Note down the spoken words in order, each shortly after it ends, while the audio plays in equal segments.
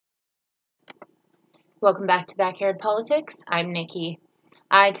Welcome back to Backyard Politics. I'm Nikki.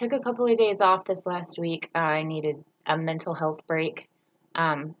 I took a couple of days off this last week. I needed a mental health break.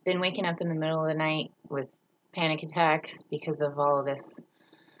 Been waking up in the middle of the night with panic attacks because of all of this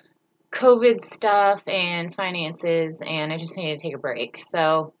COVID stuff and finances, and I just needed to take a break.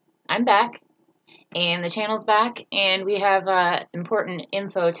 So I'm back, and the channel's back, and we have important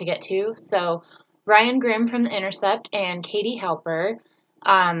info to get to. So Ryan Grimm from The Intercept and Katie Halper,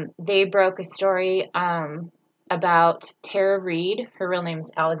 they broke a story about Tara Reade. Her real name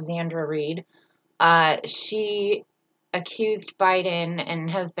is Alexandra Reade. She accused Biden and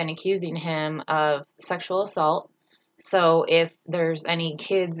has been accusing him of sexual assault. So if there's any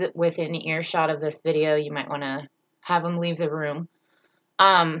kids within earshot of this video, you might want to have them leave the room.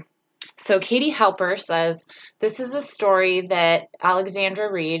 So Katie Halper says, this is a story that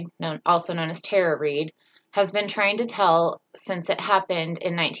Alexandra Reade, also known as Tara Reade, has been trying to tell since it happened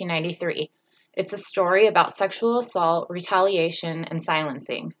in 1993. It's a story about sexual assault, retaliation, and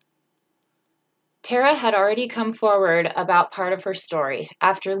silencing. Tara had already come forward about part of her story.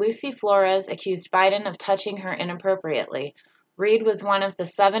 After Lucy Flores accused Biden of touching her inappropriately, Reade was one of the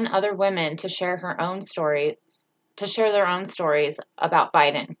 7 other women to share their own stories about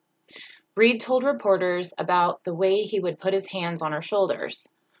Biden. Reade told reporters about the way he would put his hands on her shoulders,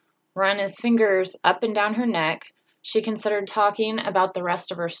 run his fingers up and down her neck. She considered talking about the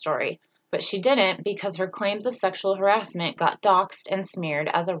rest of her story, but she didn't because her claims of sexual harassment got doxxed and smeared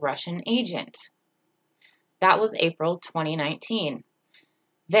as a Russian agent. That was April 2019.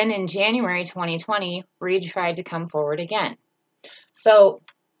 Then in January 2020, Reade tried to come forward again. So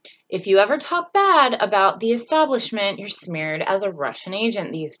if you ever talk bad about the establishment, you're smeared as a Russian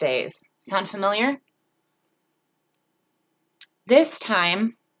agent these days. Sound familiar? This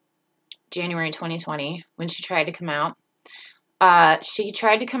time, January 2020, when she tried to come out,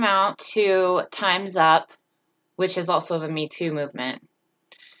 to Time's Up, which is also the Me Too movement.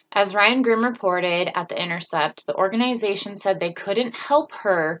 As Ryan Grimm reported at The Intercept, the organization said they couldn't help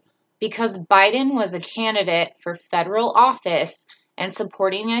her because Biden was a candidate for federal office and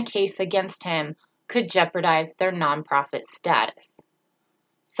supporting a case against him could jeopardize their nonprofit status.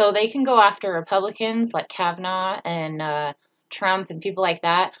 So they can go after Republicans like Kavanaugh and Trump and people like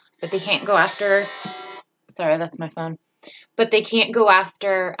that, but they can't go after, sorry, that's my phone, but they can't go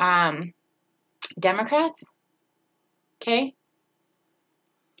after Democrats. Okay?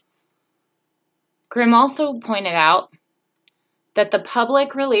 Grimm also pointed out that the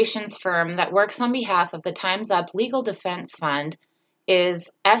public relations firm that works on behalf of the Time's Up Legal Defense Fund is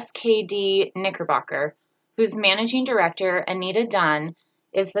SKD Knickerbocker, whose managing director, Anita Dunn,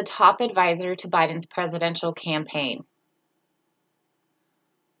 is the top advisor to Biden's presidential campaign.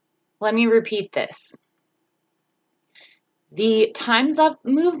 Let me repeat this. The Time's Up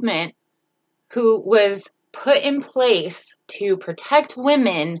movement, who was put in place to protect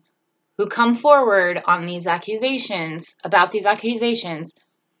women who come forward on these accusations,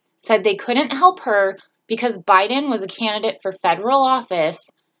 said they couldn't help her because Biden was a candidate for federal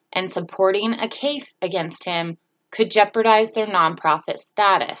office and supporting a case against him could jeopardize their nonprofit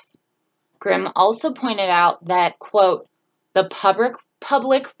status. Grimm also pointed out that, quote, the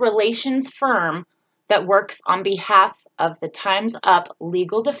public relations firm that works on behalf of the Time's Up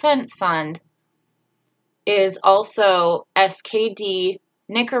Legal Defense Fund is also SKD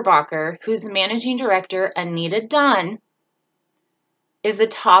Knickerbocker, whose managing director, Anita Dunn, is the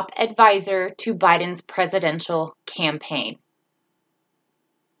top advisor to Biden's presidential campaign.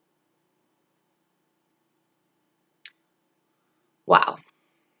 Wow.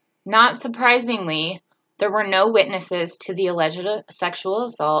 Not surprisingly, there were no witnesses to the alleged sexual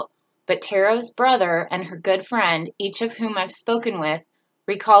assault, but Tara's brother and her good friend, each of whom I've spoken with,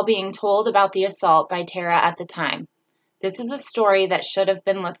 recall being told about the assault by Tara at the time. This is a story that should have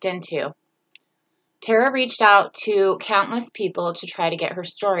been looked into. Tara reached out to countless people to try to get her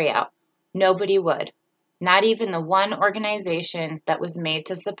story out. Nobody would. Not even the one organization that was made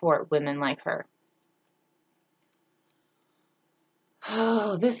to support women like her.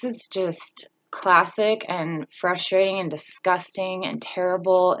 Oh, this is just classic and frustrating and disgusting and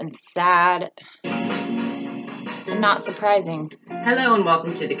terrible and sad and not surprising. Hello and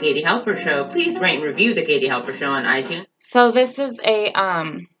welcome to the Katie Halper Show. Please rate and review the Katie Halper Show on iTunes. So this is a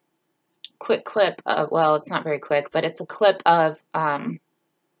quick clip of, well, it's not very quick, but it's a clip of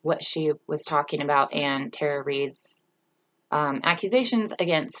what she was talking about and Tara Reade's accusations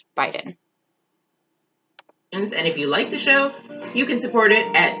against Biden. And if you like the show, you can support it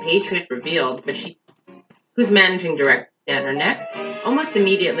at Patriot Revealed, who's managing director at her neck, almost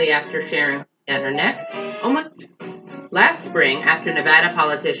immediately after sharing at her neck, Last spring, after Nevada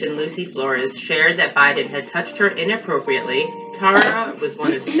politician Lucy Flores shared that Biden had touched her inappropriately, Tara was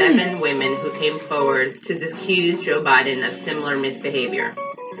one of 7 women who came forward to accuse Joe Biden of similar misbehavior.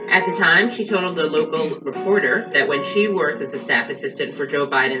 At the time, she told the local reporter that when she worked as a staff assistant for Joe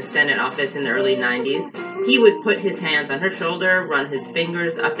Biden's Senate office in the early 90s, he would put his hands on her shoulder, run his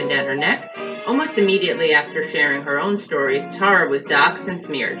fingers up and down her neck. Almost immediately after sharing her own story, Tara was doxxed and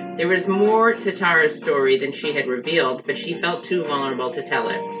smeared. There was more to Tara's story than she had revealed, but she felt too vulnerable to tell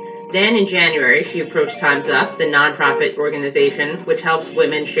it. Then in January, she approached Time's Up, the nonprofit organization which helps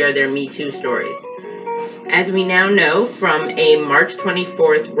women share their Me Too stories. As we now know from a March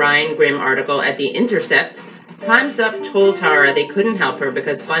 24th Ryan Grimm article at The Intercept, Time's Up told Tara they couldn't help her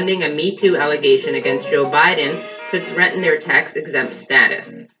because funding a Me Too allegation against Joe Biden could threaten their tax-exempt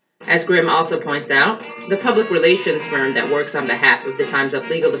status. As Grimm also points out, the public relations firm that works on behalf of the Time's Up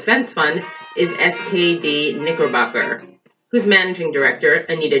Legal Defense Fund is SKD Knickerbocker, whose managing director,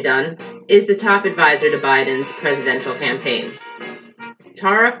 Anita Dunn, is the top advisor to Biden's presidential campaign.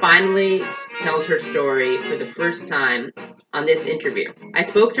 Tara finally tells her story for the first time on this interview. I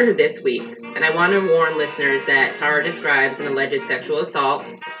spoke to her this week, and I want to warn listeners that Tara describes an alleged sexual assault.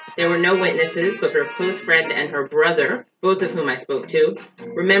 There were no witnesses, but her close friend and her brother, both of whom I spoke to,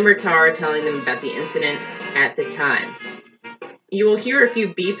 remember Tara telling them about the incident at the time. You will hear a few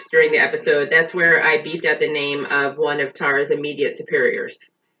beeps during the episode. That's where I beeped out the name of one of Tara's immediate superiors.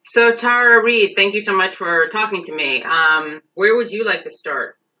 So, Tara Reade, thank you so much for talking to me. Where would you like to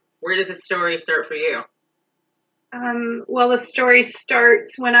start? Where does the story start for you? Well, the story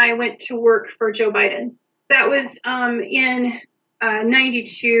starts when I went to work for Joe Biden. That was in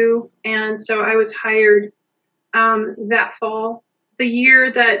 92, and so I was hired that fall, the year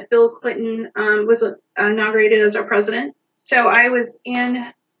that Bill Clinton was inaugurated as our president. So I was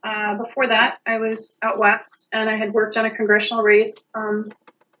before that, I was out west, and I had worked on a congressional race.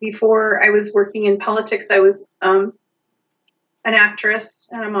 Before I was working in politics, I was an actress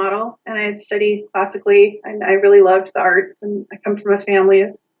and a model, and I had studied classically, and I really loved the arts, and I come from a family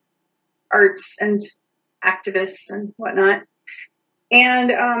of arts and activists and whatnot.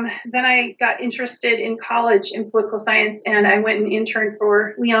 And then I got interested in college in political science, and I went and interned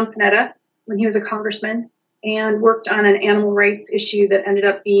for Leon Panetta when he was a congressman, and worked on an animal rights issue that ended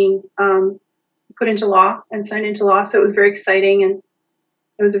up being put into law and signed into law. So it was very exciting, and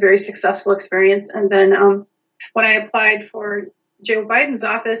it was a very successful experience. And then when I applied for Joe Biden's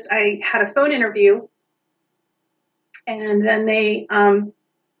office, I had a phone interview, and then they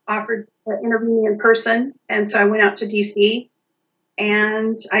offered to interview me in person. And so I went out to DC,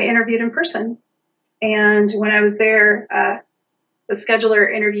 and I interviewed in person. And when I was there, the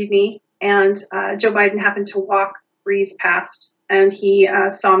scheduler interviewed me, and Joe Biden happened to walk breeze past, and he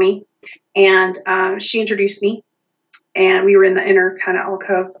saw me, and she introduced me. And we were in the inner kind of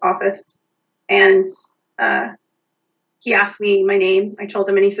alcove office, and he asked me my name. I told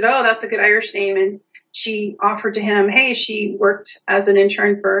him, and he said, "Oh, that's a good Irish name." And she offered to him, "Hey, she worked as an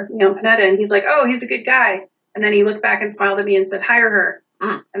intern for Panetta," and he's like, "Oh, he's a good guy." And then he looked back and smiled at me and said, "Hire her."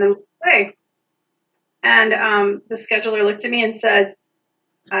 And then, hey. And the scheduler looked at me and said,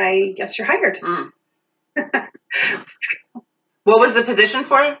 "I guess you're hired." What was the position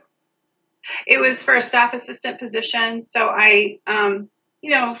for? It was for a staff assistant position. So I,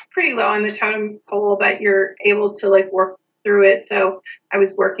 pretty low on the totem pole, but you're able to work through it. So I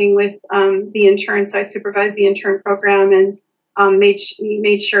was working with the intern. So I supervised the intern program, and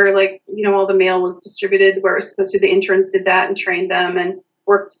made sure all the mail was distributed where it was supposed to. The interns did that and trained them, and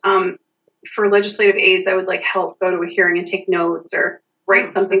worked for legislative aides. I would help go to a hearing and take notes or write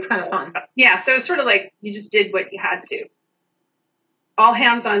something. It's kind of fun. Yeah. So it's sort of you just did what you had to do. All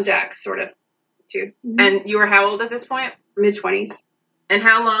hands on deck, sort of, too. And you were how old at this point? Mid-20s. And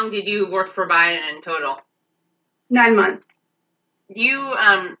how long did you work for Biden in total? 9 months. You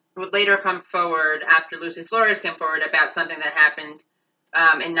would later come forward, after Lucy Flores came forward, about something that happened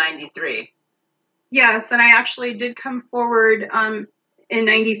in 93. Yes, and I actually did come forward in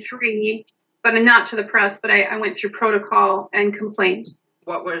 93, but not to the press, but I went through protocol and complained.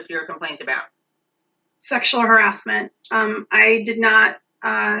 What was your complaint about? Sexual harassment. I did not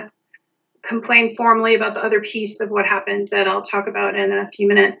complain formally about the other piece of what happened that I'll talk about in a few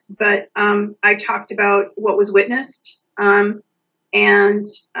minutes, but I talked about what was witnessed and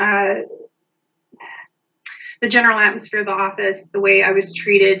the general atmosphere of the office, the way I was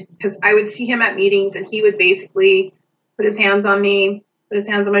treated, because I would see him at meetings and he would basically put his hands on me, put his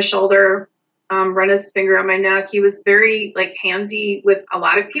hands on my shoulder, run his finger on my neck. He was very handsy with a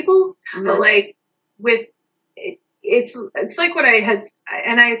lot of people, but with it's like what I had,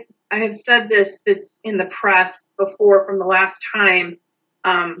 and I have said this that's in the press before from the last time.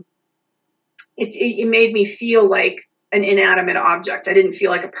 It made me feel like an inanimate object. I didn't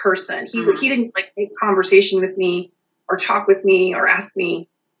feel like a person. He didn't like make conversation with me or talk with me or ask me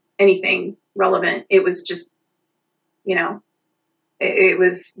anything relevant. It was just, it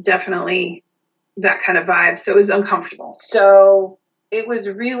was definitely that kind of vibe. So it was uncomfortable. So it was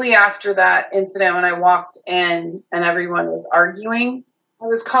really after that incident when I walked in and everyone was arguing. I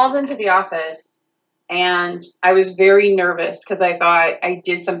was called into the office and I was very nervous because I thought I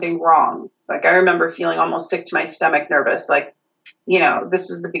did something wrong. Like, I remember feeling almost sick to my stomach, nervous. Like, this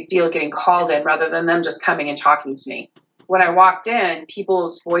was a big deal getting called in rather than them just coming and talking to me. When I walked in,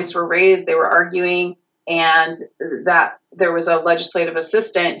 people's voice were raised. They were arguing. And that there was a legislative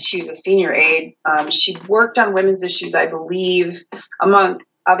assistant. She was a senior aide. She worked on women's issues, I believe, among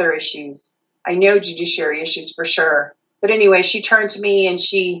other issues. I know judiciary issues for sure. But anyway, she turned to me and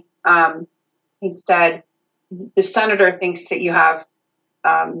she said, the senator thinks that you have,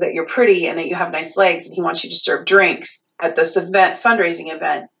 that you're pretty and that you have nice legs, and he wants you to serve drinks at this event, fundraising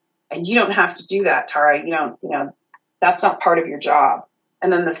event. And you don't have to do that, Tara. That's not part of your job.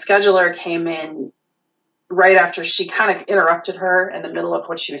 And then the scheduler came in right after she kind of interrupted her in the middle of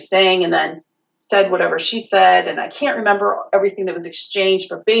what she was saying and then said whatever she said. And I can't remember everything that was exchanged,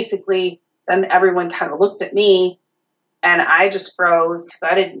 but basically then everyone kind of looked at me and I just froze because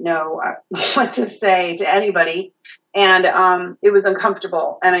I didn't know what to say to anybody. And it was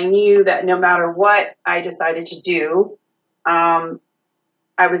uncomfortable. And I knew that no matter what I decided to do, I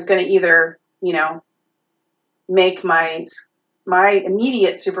was going to either, make my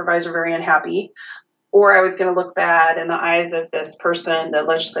immediate supervisor very unhappy, or I was going to look bad in the eyes of this person, the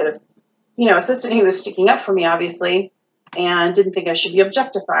legislative, assistant who was sticking up for me, obviously, and didn't think I should be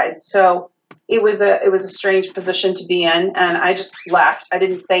objectified. So it was a strange position to be in, and I just left. I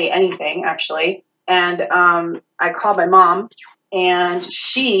didn't say anything, actually. And I called my mom, and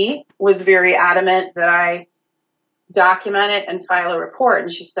she was very adamant that I document it and file a report. And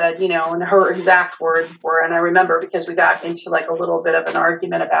she said, and her exact words were, and I remember because we got into like a little bit of an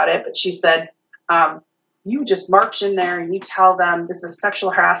argument about it, but she said, you just march in there and you tell them this is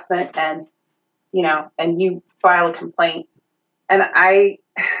sexual harassment and you file a complaint. And I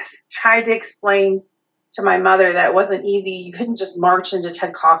tried to explain to my mother that it wasn't easy. You couldn't just march into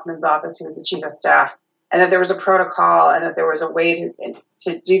Ted Kaufman's office, who was the chief of staff, and that there was a protocol and that there was a way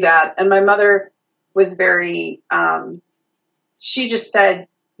to do that. And my mother was very, she just said,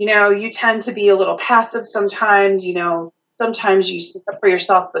 you tend to be a little passive sometimes, sometimes you stick up for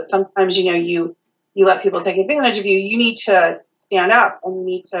yourself, but sometimes, you let people take advantage of you. You need to stand up and you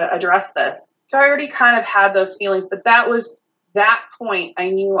need to address this. So I already kind of had those feelings, but that was that point. I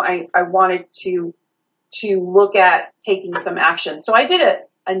knew I wanted to look at taking some action. So I did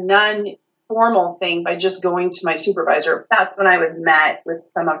a non-formal thing by just going to my supervisor. That's when I was met with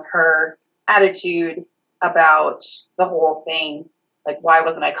some of her attitude about the whole thing. Like, why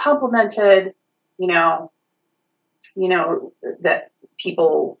wasn't I complimented? That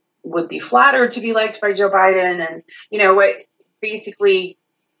people would be flattered to be liked by Joe Biden. And, basically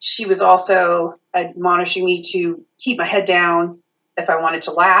she was also admonishing me to keep my head down if I wanted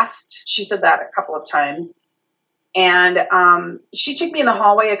to last. She said that a couple of times. And she took me in the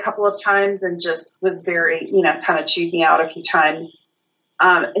hallway a couple of times and just was very, kind of chewed me out a few times.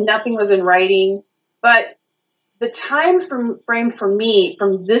 And nothing was in writing. But the time frame for me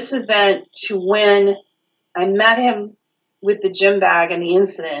from this event to when I met him with the gym bag and the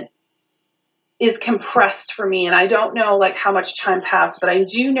incident is compressed for me. And I don't know how much time passed, but I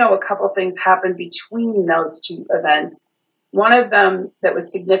do know a couple of things happened between those two events. One of them that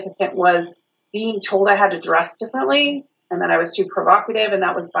was significant was being told I had to dress differently and that I was too provocative, and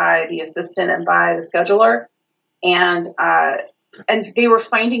that was by the assistant and by the scheduler. And they were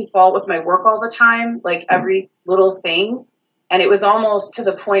finding fault with my work all the time, like every little thing. And it was almost to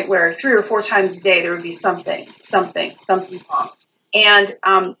the point where 3 or 4 times a day there would be something wrong. And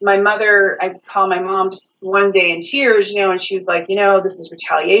my mother, I called my mom just one day in tears, and she was like, this is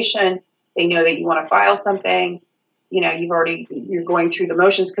retaliation. They know that you want to file something. You're going through the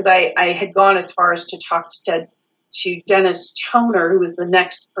motions. Because I had gone as far as to talk to Dennis Toner, who was the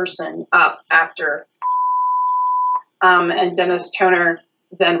next person up after. And Dennis Toner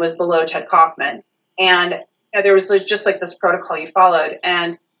then was below Ted Kaufman. And there was just like this protocol you followed.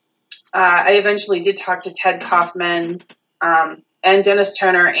 And I eventually did talk to Ted Kaufman and Dennis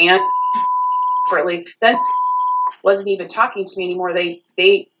Toner, and separately. Then wasn't even talking to me anymore.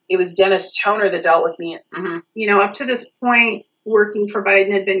 It was Dennis Toner that dealt with me. Mm-hmm. Up to this point, working for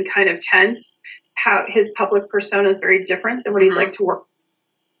Biden had been kind of tense. How his public persona is very different than what he's like to work.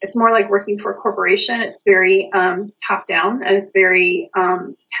 it's more like working for a corporation. It's very top down, and it's very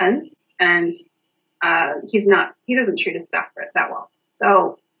tense, and he doesn't treat his staff that well.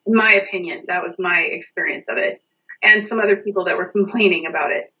 So in my opinion, that was my experience of it. And some other people that were complaining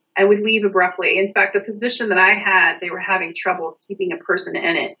about it and would leave abruptly. In fact, the position that I had, they were having trouble keeping a person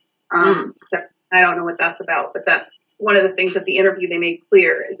in it. So I don't know what that's about, but that's one of the things at the interview they made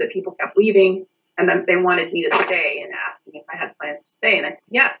clear is that people kept leaving, and then they wanted me to stay and asking if I had plans to stay. And I said,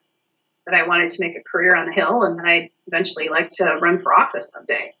 yes, that I wanted to make a career on the Hill, and that I'd eventually like to run for office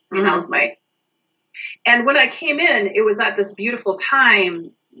someday. And that was and when I came in, it was at this beautiful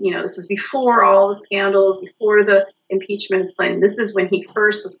time. This is before all the scandals, before the impeachment of Clinton. This is when he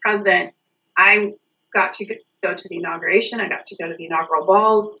first was president. I got to go to the inauguration. I got to go to the inaugural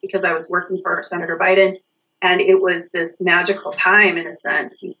balls because I was working for Senator Biden. And it was this magical time, in a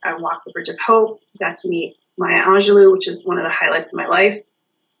sense. I walked the Bridge of Hope, got to meet Maya Angelou, which is one of the highlights of my life.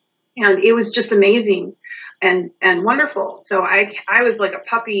 And it was just amazing and wonderful. So I was like a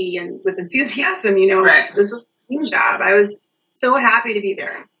puppy and with enthusiasm, Right. This was a dream job. I was so happy to be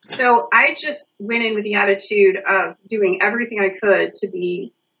there. So I just went in with the attitude of doing everything I could to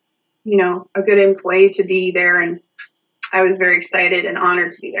be, a good employee, to be there. And I was very excited and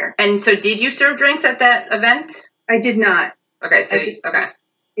honored to be there. And so did you serve drinks at that event? I did not. Okay. So, okay.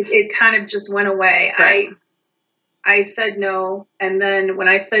 It kind of just went away. Right. I said no. And then when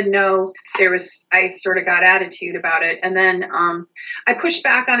I said no, I sort of got attitude about it. And then I pushed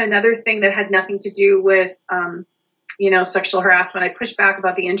back on another thing that had nothing to do with, sexual harassment. I pushed back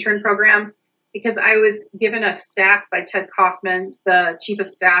about the intern program because I was given a stack by Ted Kaufman, the chief of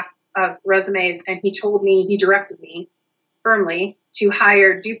staff, of resumes. And he directed me firmly to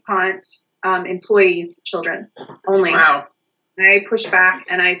hire DuPont employees' children only. Wow. I pushed back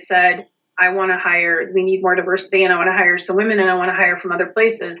and I said, we need more diversity, and I want to hire some women, and I want to hire from other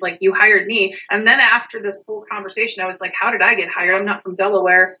places. Like, you hired me. And then after this whole conversation, I was like, how did I get hired? I'm not from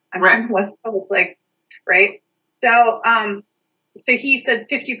Delaware. I'm from West Coast, right? So, so he said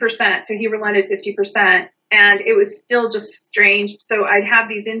 50%. So he relented 50%, and it was still just strange. So I'd have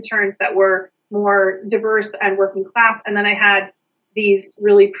these interns that were more diverse and working class. And then I had these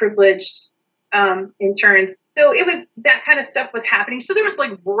really privileged interns. So it was that kind of stuff was happening. So there was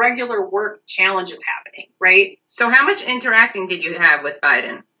like regular work challenges happening, right? So how much interacting did you have with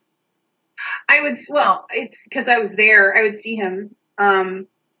Biden? It's because I was there. I would see him on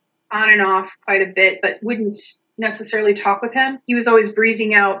and off quite a bit, but wouldn't necessarily talk with him. He was always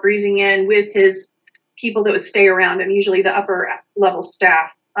breezing out, breezing in with his people that would stay around him, usually the upper level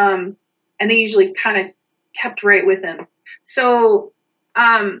staff. And they usually kind of kept right with him. So,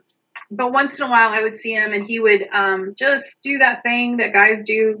 but once in a while I would see him and he would just do that thing that guys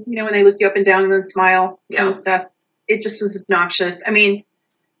do, when they look you up and down and then smile and stuff. It just was obnoxious. I mean,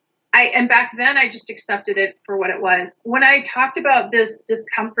 and back then I just accepted it for what it was. When I talked about this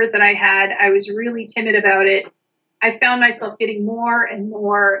discomfort that I had, I was really timid about it. I found myself getting more and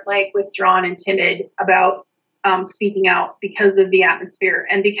more withdrawn and timid about speaking out because of the atmosphere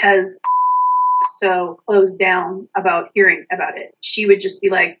and because so closed down about hearing about it. She would just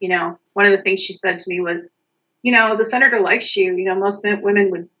be like, one of the things she said to me was, the senator likes you. Most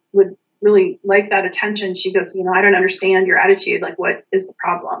women would really like that attention. She goes, I don't understand your attitude. Like, what is the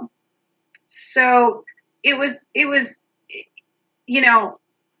problem? So it was,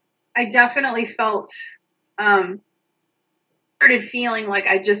 I definitely felt, started feeling like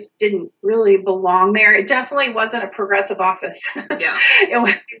I just didn't really belong there. It definitely wasn't a progressive office. Yeah. It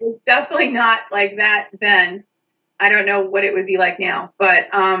was definitely not like that then. I don't know what it would be like now, but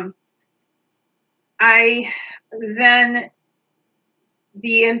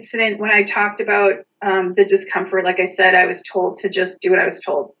the incident when I talked about the discomfort, like I said, I was told to just do what I was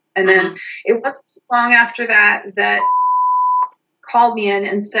told. And then it wasn't too long after that called me in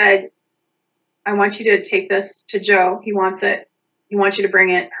and said, I want you to take this to Joe. He wants it. He wants you to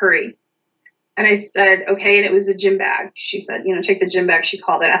bring it. Hurry. And I said, okay. And it was a gym bag. She said, take the gym bag. She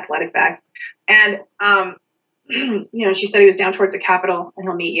called it athletic bag. And, she said he was down towards the Capitol and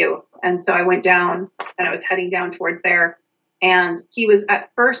he'll meet you. And so I went down and I was heading down towards there. And he was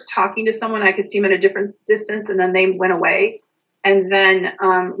at first talking to someone. I could see him at a different distance and then they went away. And then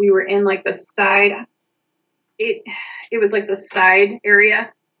we were in the side. It was like the side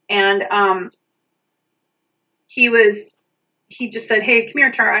area. And he just said, hey, come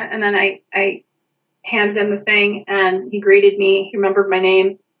here, Tara. And then I handed him the thing and he greeted me. He remembered my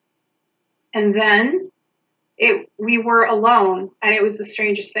name. And then we were alone and it was the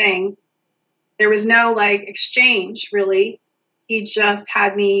strangest thing. There was no exchange really. He just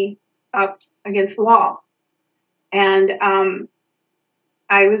had me up against the wall. And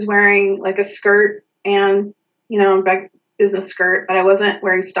I was wearing like a skirt and, business skirt, but I wasn't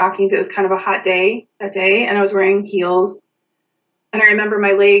wearing stockings. It was kind of a hot day that day, and I was wearing heels. And I remember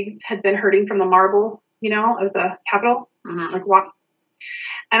my legs had been hurting from the marble, of the Capitol, like walking.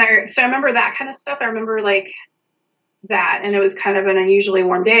 And so I remember that kind of stuff. I remember like that, and it was kind of an unusually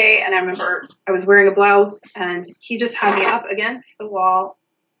warm day. And I remember I was wearing a blouse, and he just had me up against the wall,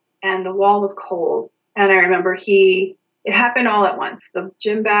 and the wall was cold. And I remember it happened all at once. The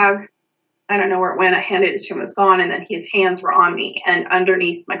gym bag, I don't know where it went. I handed it to him, it was gone. And then his hands were on me and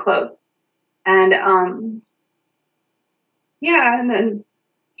underneath my clothes. And, and then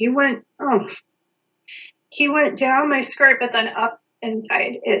he went down my skirt, but then up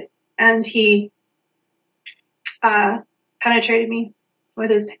inside it. And he, penetrated me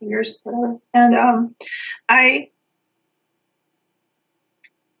with his fingers, whatever. And,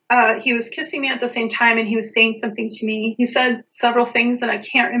 he was kissing me at the same time, and he was saying something to me. He said several things, and I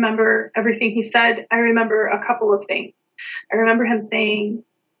can't remember everything he said. I remember a couple of things. I remember him saying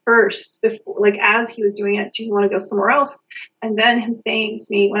first, before, like as he was doing it, do you want to go somewhere else? And then him saying to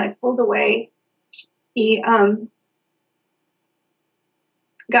me, when I pulled away, he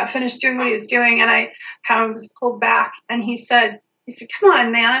got finished doing what he was doing, and I was pulled back, and he said, come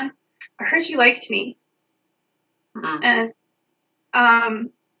on, man, I heard you liked me. And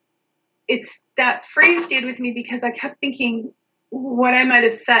it's that phrase stayed with me because I kept thinking what I might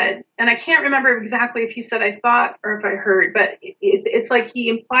have said. And I can't remember exactly if he said I thought or if I heard, but it's like he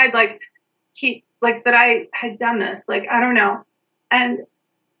implied like that I had done this. Like, I don't know. And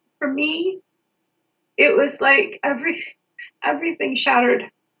for me, it was like everything shattered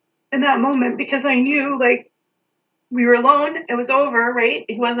in that moment, because I knew like we were alone. It was over, right?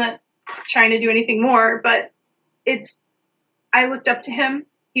 He wasn't trying to do anything more, but I looked up to him.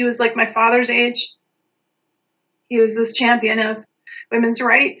 He was like my father's age. He was this champion of women's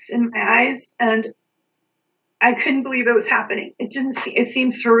rights in my eyes, and I couldn't believe it was happening. It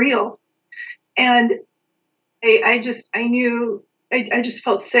seemed surreal. And I just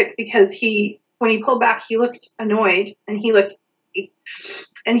felt sick, because when he pulled back, he looked annoyed, and he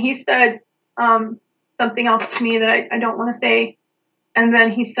said something else to me that I don't want to say. And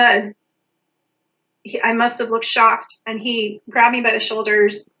then he said, I must have looked shocked, and he grabbed me by the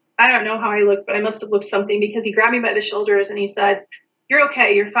shoulders. I don't know how I looked, but I must have looked something, because he grabbed me by the shoulders and he said, you're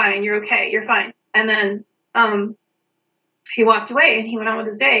okay, you're fine, you're okay, you're fine. And then he walked away and he went on with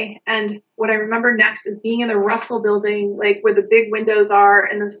his day. And what I remember next is being in the Russell building, like where the big windows are,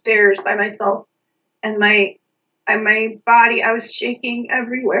 and the stairs by myself. And my body, I was shaking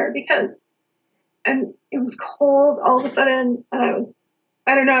everywhere, and it was cold all of a sudden, and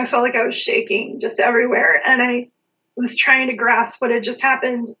I don't know, I felt like I was shaking just everywhere, and I was trying to grasp what had just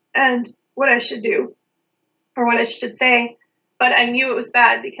happened and what I should do or what I should say. But I knew it was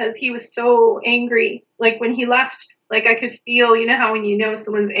bad, because he was so angry. Like when he left, like I could feel, how when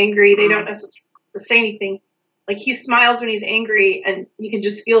someone's angry, they don't necessarily say anything. Like he smiles when he's angry, and you can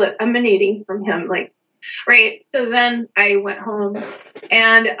just feel it emanating from him. Like, right. So then I went home,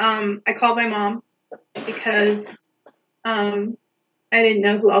 and I called my mom, because I didn't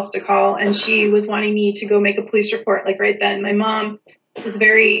know who else to call, and she was wanting me to go make a police report like right then. My mom was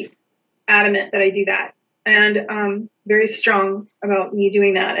very adamant that I do that, and very strong about me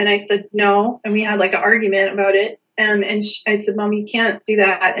doing that. And I said no, and we had like an argument about it. I said, Mom, you can't do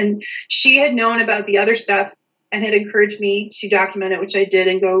that. And she had known about the other stuff and had encouraged me to document it, which I did,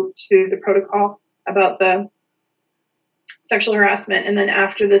 and go to the protocol about the sexual harassment. And then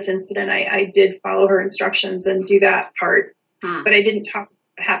after this incident, I did follow her instructions and do that part. But I didn't talk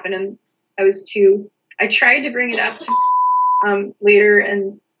what happened, and I tried to bring it up to later,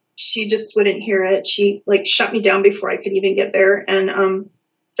 and she just wouldn't hear it. She like shut me down before I could even get there, and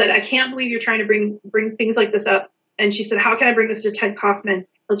said, I can't believe you're trying to bring things like this up. And she said, how can I bring this to Ted Kaufman?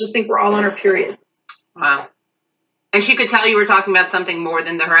 He'll just think we're all on our periods. Wow. And she could tell you were talking about something more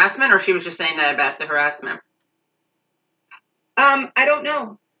than the harassment, or she was just saying that about the harassment? I don't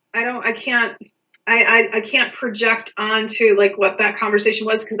know. I can't project onto like what that conversation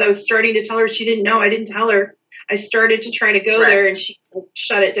was, because I was starting to tell her. She didn't know. I didn't tell her. I started to try to go there, and she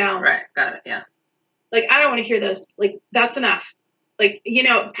shut it down. Right. Got it. Yeah. Like, I don't want to hear this. Like, that's enough. Like,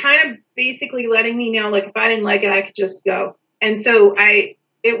 kind of basically letting me know, like, if I didn't like it, I could just go. And so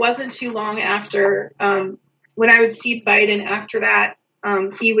it wasn't too long after, when I would see Biden after that,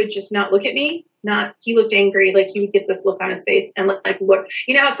 he would just not look at me. He looked angry, like he would get this look on his face and like look,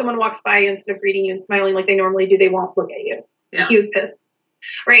 how someone walks by you, instead of greeting you and smiling like they normally do, they won't look at you. Yeah. He was pissed.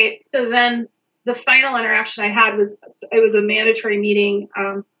 Right. So then the final interaction I had it was a mandatory meeting,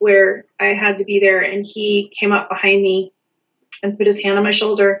 where I had to be there, and he came up behind me and put his hand on my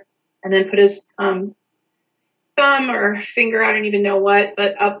shoulder and then put his thumb or finger, I don't even know what,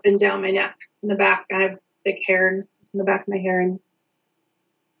 but up and down my neck in the back. I have thick hair in the back of my hair. And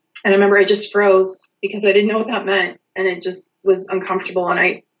I remember I just froze because I didn't know what that meant. And it just was uncomfortable. And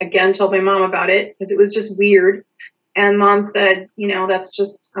I, again, told my mom about it because it was just weird. And Mom said, that's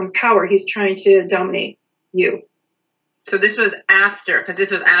just power. He's trying to dominate you. So this was after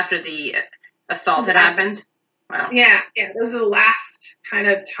the assault had happened? Wow. Yeah. This is the last kind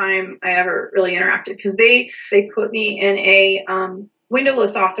of time I ever really interacted because they put me in a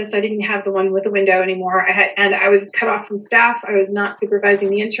windowless office. I didn't have the one with the window anymore. I was cut off from staff. I was not supervising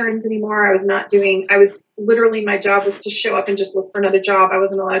the interns anymore. Literally, my job was to show up and just look for another job. I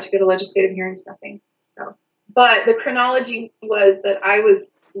wasn't allowed to go to legislative hearings, nothing. So, but the chronology was that I was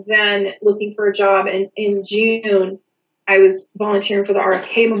then looking for a job, and in June, I was volunteering for the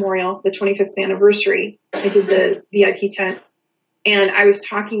RFK Memorial, the 25th anniversary. I did the VIP tent. And I was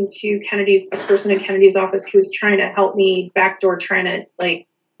talking to a person in Kennedy's office who was trying to help me backdoor, trying to like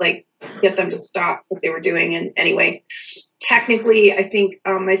get them to stop what they were doing. And anyway, technically, I think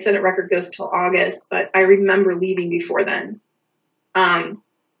my Senate record goes till August, but I remember leaving before then. And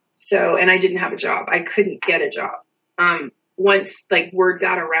I didn't have a job. I couldn't get a job. Once word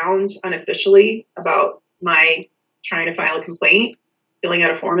got around unofficially about my trying to file a complaint, filling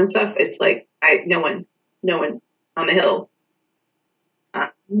out a form and stuff, it's like no one on the Hill.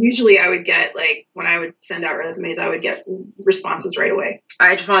 Usually I would get, when I would send out resumes, I would get responses right away.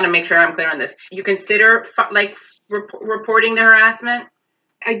 I just want to make sure I'm clear on this. You consider, reporting the harassment?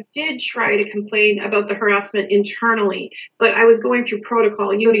 I did try to complain about the harassment internally, but I was going through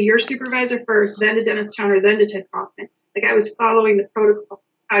protocol. You go to your supervisor first, then to Dennis Towner, then to Ted Kaufman. I was following the protocol,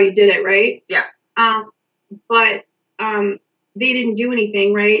 how you did it, right? Yeah. But they didn't do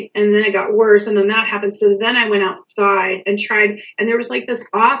anything, right? And then it got worse, and then that happened. So then I went outside and tried, and there was this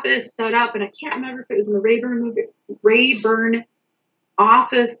office set up, and I can't remember if it was in the Rayburn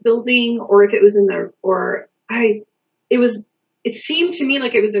office building or if it was it seemed to me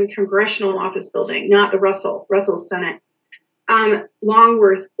like it was in Congressional office building, not the Russell Senate,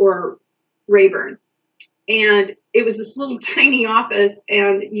 Longworth or Rayburn. And it was this little tiny office,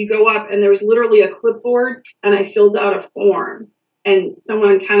 and you go up and there was literally a clipboard, and I filled out a form, and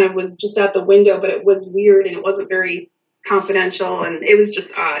someone kind of was just at the window, but it was weird and it wasn't very confidential, and it was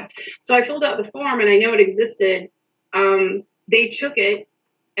just odd. So I filled out the form, and I know it existed. They took it,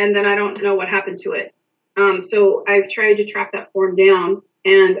 and then I don't know what happened to it. So I've tried to track that form down,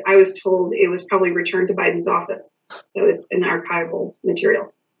 and I was told it was probably returned to Biden's office. So it's an archival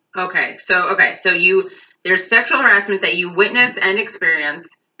material. Okay. So there's sexual harassment that you witness and experience,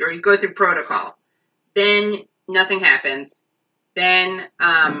 or you go through protocol. Then nothing happens. Then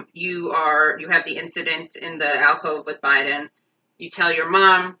you have the incident in the alcove with Biden. You tell your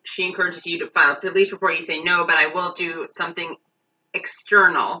mom. She encourages you to file a police report. You say no, but I will do something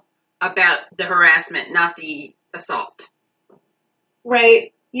external about the harassment, not the assault.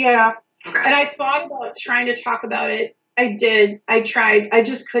 Right. Yeah. Okay. And I thought about trying to talk about it. I did. I tried. I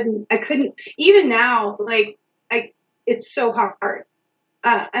just couldn't. I couldn't. Even now, it's so hard.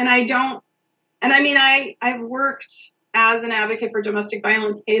 And I don't. And I mean, I've worked as an advocate for domestic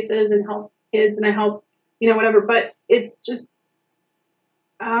violence cases and help kids, and I help, whatever. But it's just,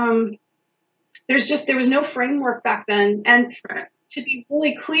 there was no framework back then. And right. To be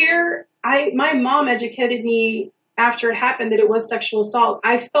really clear, my mom educated me after it happened that it was sexual assault.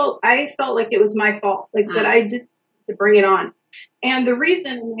 I felt like it was my fault, that I did to bring it on. And the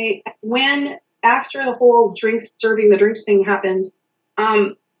reason after the whole serving the drinks thing happened,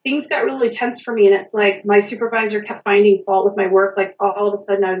 things got really tense for me. And it's like my supervisor kept finding fault with my work. All of a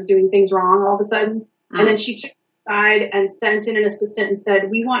sudden I was doing things wrong all of a sudden. And then she took me aside and sent in an assistant and said,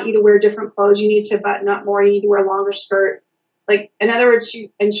 we want you to wear different clothes. You need to button up more. You need to wear a longer skirt. In other words,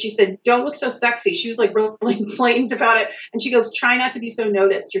 she said, don't look so sexy. She was really blatant about it. And she goes, try not to be so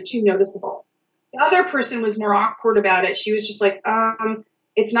noticed. You're too noticeable. The other person was more awkward about it. She was just like,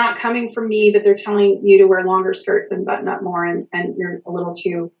 it's not coming from me, but they're telling you to wear longer skirts and button up more, and you're a little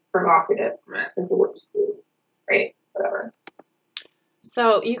too provocative. Right. Is the word to use. Right. Whatever.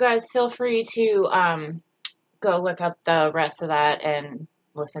 So you guys feel free to go look up the rest of that and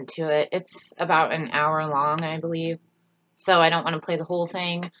listen to it. It's about an hour long, I believe. So I don't want to play the whole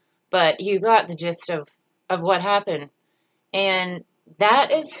thing, but you got the gist of what happened. And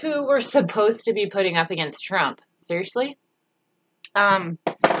that is who we're supposed to be putting up against Trump. Seriously? I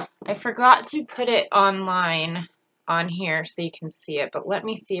forgot to put it online on here so you can see it, but let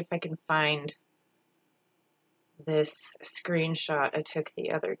me see if I can find this screenshot I took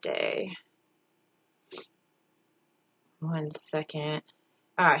the other day. 1 second.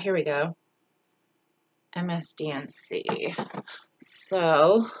 Here we go. MSDNC.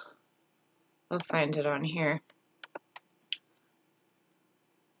 So, I'll find it on here.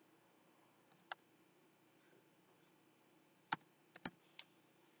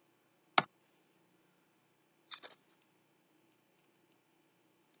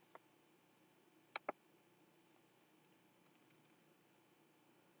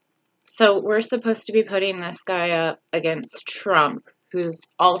 So we're supposed to be putting this guy up against Trump, who's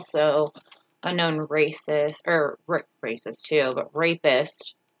also a known racist, or racist too, but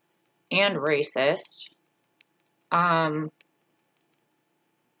rapist and racist. And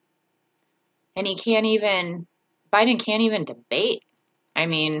he can't even, Biden can't even debate. I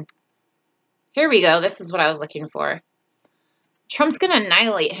mean, here we go. This is what I was looking for. Trump's going to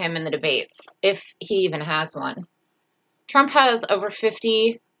annihilate him in the debates, if he even has one. Trump has over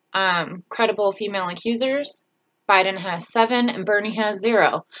 50 credible female accusers. Biden has 7 and Bernie has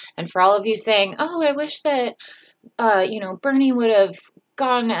 0. And for all of you saying, oh, I wish that, Bernie would have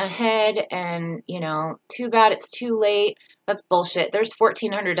gone ahead and, too bad it's too late. That's bullshit. There's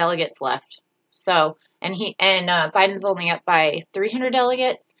 1,400 delegates left. So, and Biden's only up by 300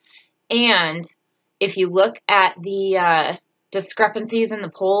 delegates. And if you look at the discrepancies in the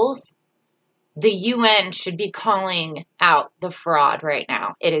polls, the UN should be calling out the fraud right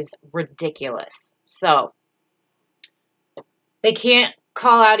now. It is ridiculous. So, they can't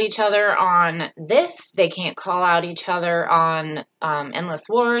call out each other on this. They can't call out each other on endless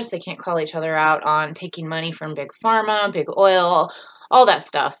wars. They can't call each other out on taking money from big pharma, big oil, all that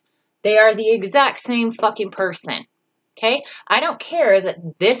stuff. They are the exact same fucking person. Okay? I don't care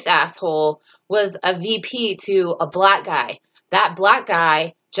that this asshole was a VP to a black guy. That black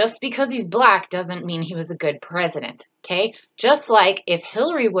guy, just because he's black doesn't mean he was a good president, okay? Just like if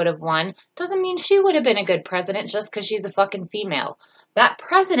Hillary would have won, doesn't mean she would have been a good president just because she's a fucking female. That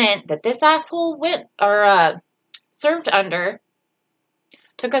president that this asshole served under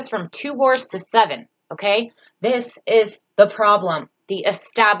took us from 2 wars to 7, okay? This is the problem. The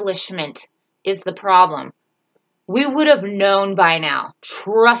establishment is the problem. We would have known by now.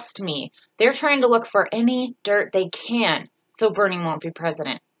 Trust me. They're trying to look for any dirt they can so Bernie won't be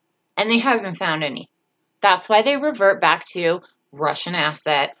president. And they haven't found any. That's why they revert back to Russian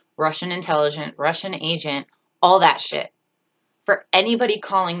asset, Russian intelligence, Russian agent, all that shit. For anybody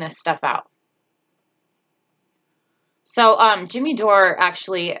calling this stuff out. So, Jimmy Dore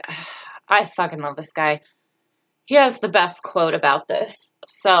actually, I fucking love this guy. He has the best quote about this.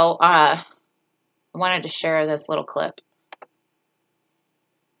 So, I wanted to share this little clip.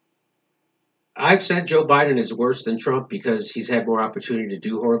 I've said Joe Biden is worse than Trump because he's had more opportunity to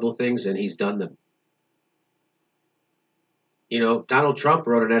do horrible things and he's done them. Donald Trump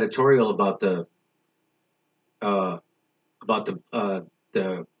wrote an editorial about the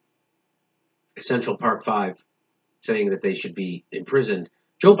Central Park 5, saying that they should be imprisoned.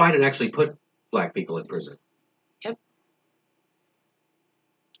 Joe Biden actually put black people in prison. Yep.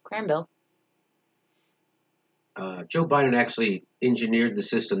 Crime bill. Joe Biden actually engineered the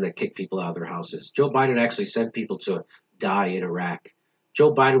system that kicked people out of their houses. Joe Biden actually sent people to die in Iraq.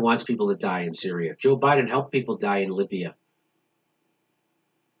 Joe Biden wants people to die in Syria. Joe Biden helped people die in Libya.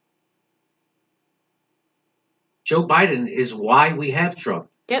 Joe Biden is why we have Trump.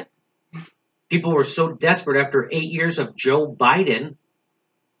 Yep. People were so desperate after 8 years of Joe Biden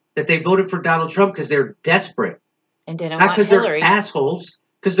that they voted for Donald Trump because they're desperate. And didn't Not want because Hillary. they're assholes.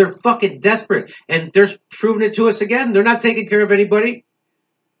 Because they're fucking desperate. And they're proving it to us again. They're not taking care of anybody.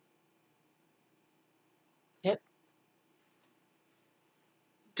 Yep.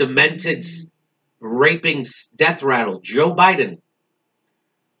 Demented, raping, death rattle. Joe Biden.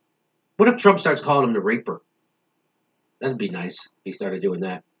 What if Trump starts calling him the raper? That'd be nice if he started doing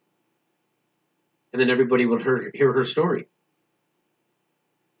that. And then everybody would hear her story.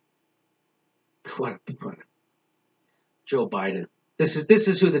 What a Joe Biden. This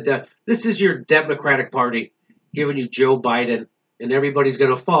is your Democratic Party giving you Joe Biden, and everybody's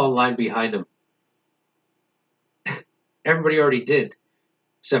going to fall in line behind him. Everybody already did,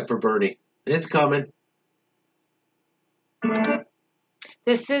 except for Bernie. It's coming.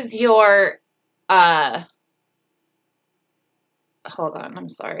 This is your, hold on, I'm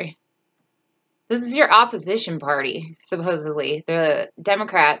sorry. This is your opposition party, supposedly. The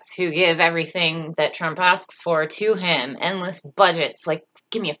Democrats who give everything that Trump asks for to him. Endless budgets. Like,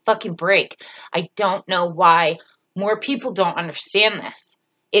 give me a fucking break. I don't know why more people don't understand this.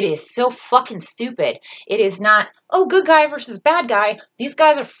 It is so fucking stupid. It is not, oh, good guy versus bad guy. These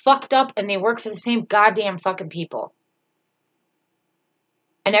guys are fucked up and they work for the same goddamn fucking people.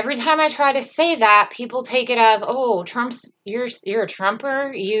 And every time I try to say that, people take it as, oh, you're a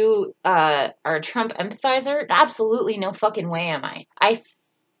Trumper? You are a Trump empathizer? Absolutely no fucking way am I. I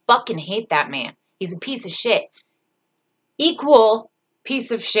fucking hate that man. He's a piece of shit. Equal piece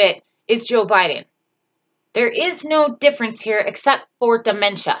of shit is Joe Biden. There is no difference here except for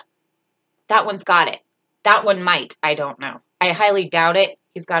dementia. That one's got it. That one might. I don't know. I highly doubt it.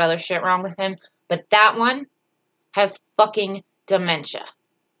 He's got other shit wrong with him. But that one has fucking dementia.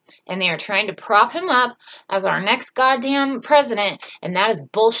 And they are trying to prop him up as our next goddamn president, and that is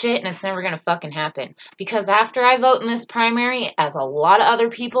bullshit, and it's never gonna fucking happen. Because after I vote in this primary, as a lot of other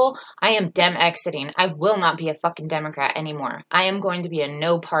people, I am dem exiting. I will not be a fucking Democrat anymore. I am going to be a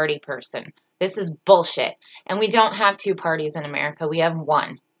no party person. This is bullshit. And we don't have two parties in America. We have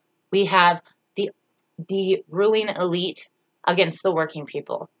one. We have the ruling elite against the working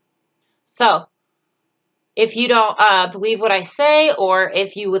people. So, if you don't believe what I say, or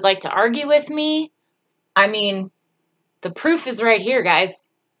if you would like to argue with me, I mean, the proof is right here, guys.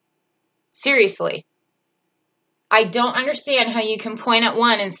 Seriously. I don't understand how you can point at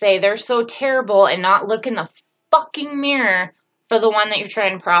one and say they're so terrible and not look in the fucking mirror for the one that you're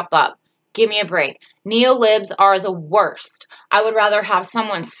trying to prop up. Give me a break. Neolibs are the worst. I would rather have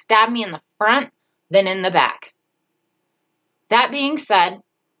someone stab me in the front than in the back. That being said,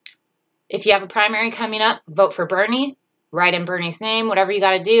 if you have a primary coming up, vote for Bernie. Write in Bernie's name, whatever you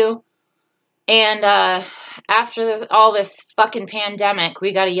got to do. And after all this fucking pandemic,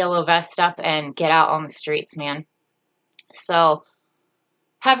 we got to yellow vest up and get out on the streets, man. So,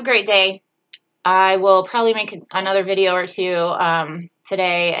 have a great day. I will probably make another video or two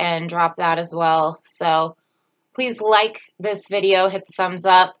today and drop that as well. So, please like this video, hit the thumbs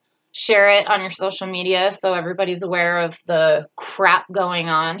up, share it on your social media so everybody's aware of the crap going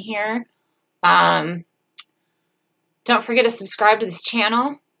on here. Don't forget to subscribe to this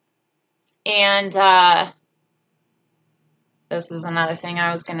channel. And this is another thing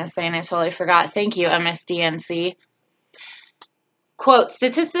I was going to say and I totally forgot. Thank you, MSDNC. Quote,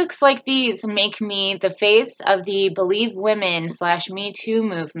 statistics like these make me the face of the Believe Women / Me Too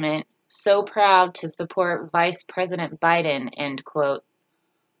movement. So proud to support Vice President Biden, end quote.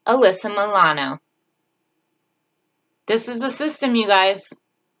 Alyssa Milano. This is the system, you guys.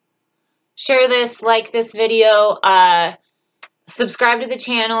 Share this, like this video, subscribe to the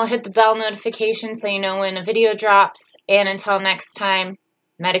channel, hit the bell notification so you know when a video drops, and until next time,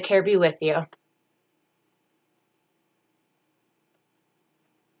 Medicare be with you.